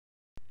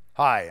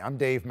Hi, I'm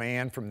Dave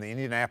Mann from the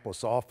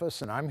Indianapolis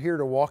office, and I'm here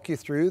to walk you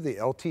through the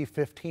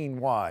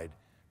LT15WIDE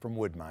from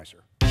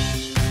Wood-Mizer.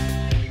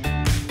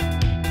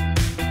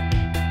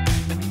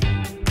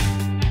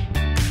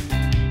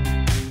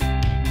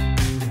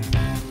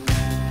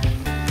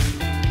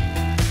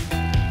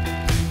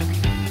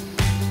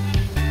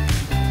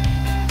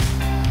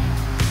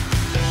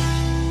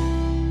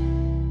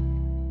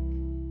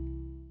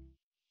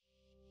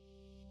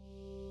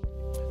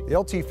 The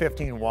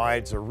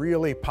LT15WIDE is a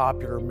really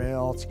popular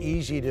mill. It's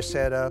easy to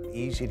set up,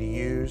 easy to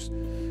use.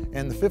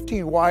 And the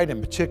 15WIDE in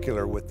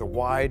particular, with the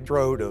wide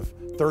throat of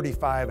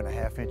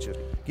 35.5 inches,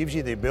 gives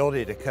you the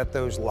ability to cut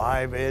those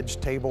live edge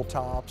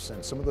tabletops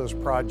and some of those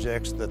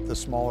projects that the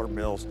smaller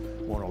mills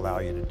won't allow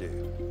you to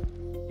do.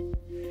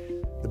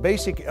 The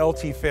basic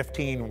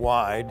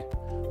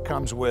LT15WIDE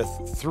comes with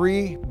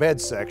 3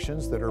 bed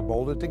sections that are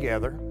bolted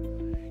together.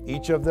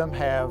 Each of them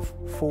have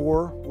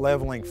 4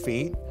 leveling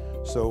feet,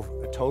 so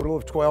a total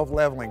of 12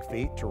 leveling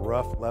feet to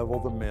rough level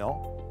the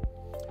mill.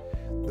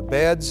 The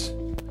beds,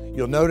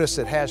 you'll notice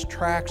it has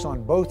tracks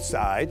on both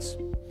sides,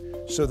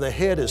 so the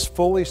head is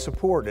fully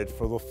supported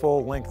for the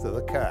full length of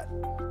the cut.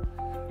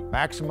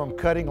 Maximum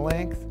cutting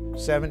length,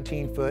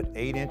 17 foot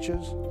 8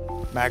 inches.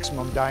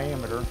 Maximum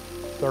diameter,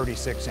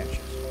 36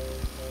 inches.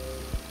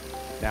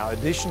 Now,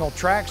 additional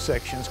track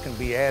sections can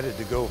be added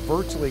to go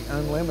virtually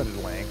unlimited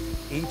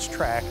length. Each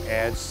track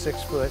adds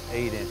 6 foot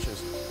 8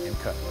 inches in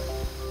cut length.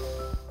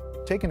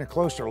 Taking a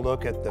closer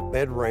look at the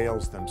bed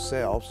rails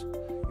themselves,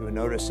 you will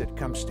notice it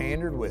comes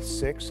standard with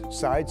 6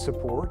 side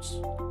supports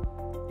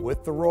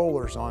with the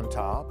rollers on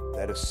top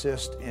that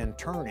assist in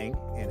turning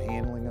and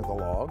handling of the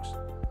logs.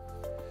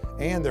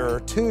 And there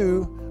are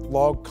 2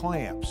 log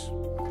clamps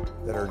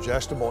that are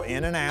adjustable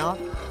in and out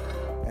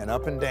and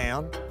up and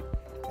down,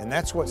 and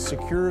that's what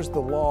secures the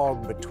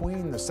log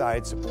between the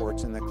side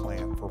supports and the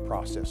clamp for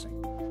processing.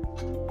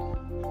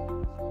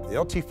 The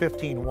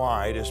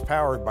LT15WIDE is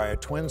powered by a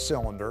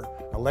twin-cylinder,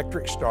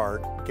 electric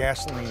start,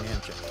 gasoline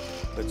engine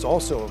that's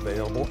also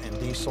available in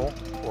diesel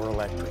or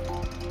electric.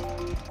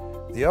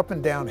 The up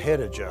and down head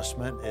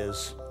adjustment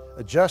is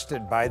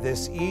adjusted by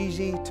this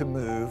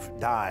easy-to-move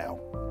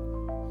dial.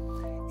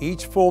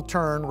 Each full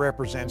turn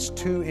represents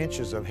 2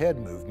 inches of head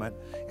movement,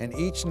 and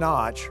each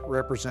notch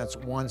represents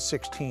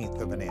 1/16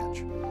 of an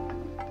inch.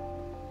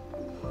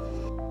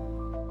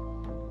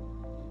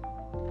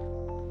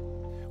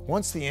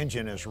 Once the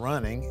engine is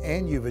running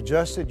and you've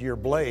adjusted your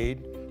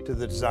blade to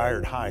the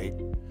desired height,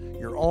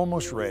 you're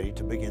almost ready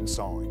to begin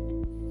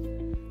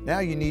sawing. Now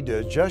you need to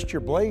adjust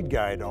your blade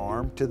guide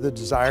arm to the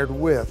desired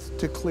width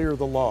to clear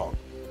the log.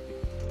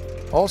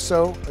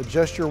 Also,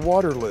 adjust your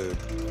water lube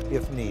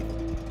if needed.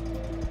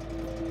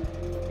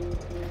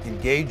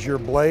 Engage your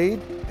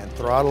blade and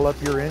throttle up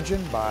your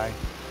engine by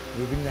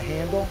moving the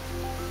handle,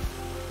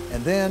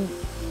 and then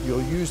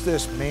you'll use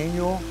this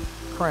manual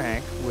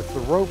crank with the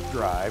rope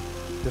drive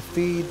to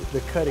feed the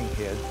cutting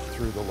head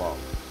through the log.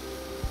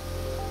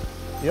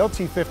 The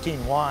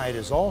LT15WIDE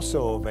is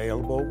also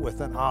available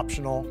with an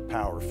optional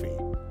power feed.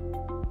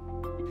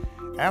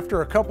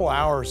 After a couple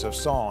hours of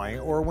sawing,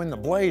 or when the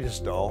blade is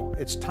dull,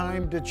 it's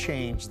time to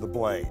change the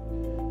blade.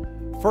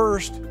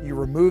 First, you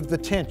remove the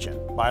tension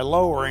by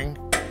lowering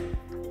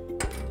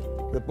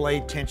the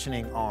blade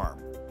tensioning arm.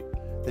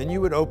 Then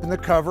you would open the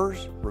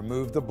covers,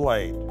 remove the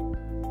blade,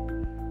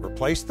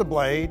 replace the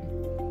blade,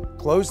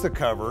 close the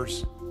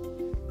covers,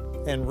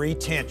 and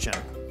retension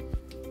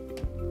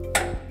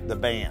the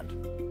band.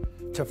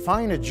 To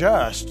fine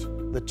adjust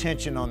the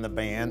tension on the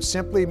band,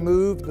 simply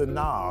move the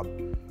knob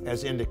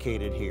as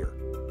indicated here.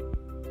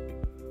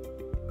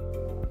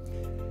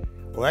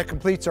 Well, that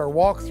completes our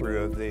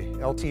walkthrough of the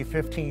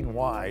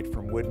LT15WIDE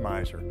from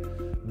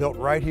Wood-Mizer, built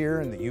right here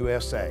in the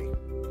USA.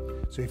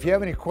 So if you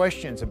have any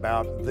questions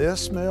about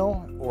this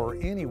mill or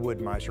any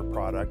Wood-Mizer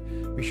product,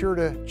 be sure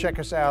to check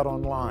us out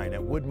online at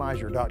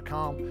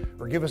woodmizer.com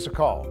or give us a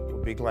call.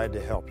 We'll be glad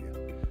to help you.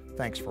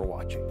 Thanks for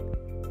watching.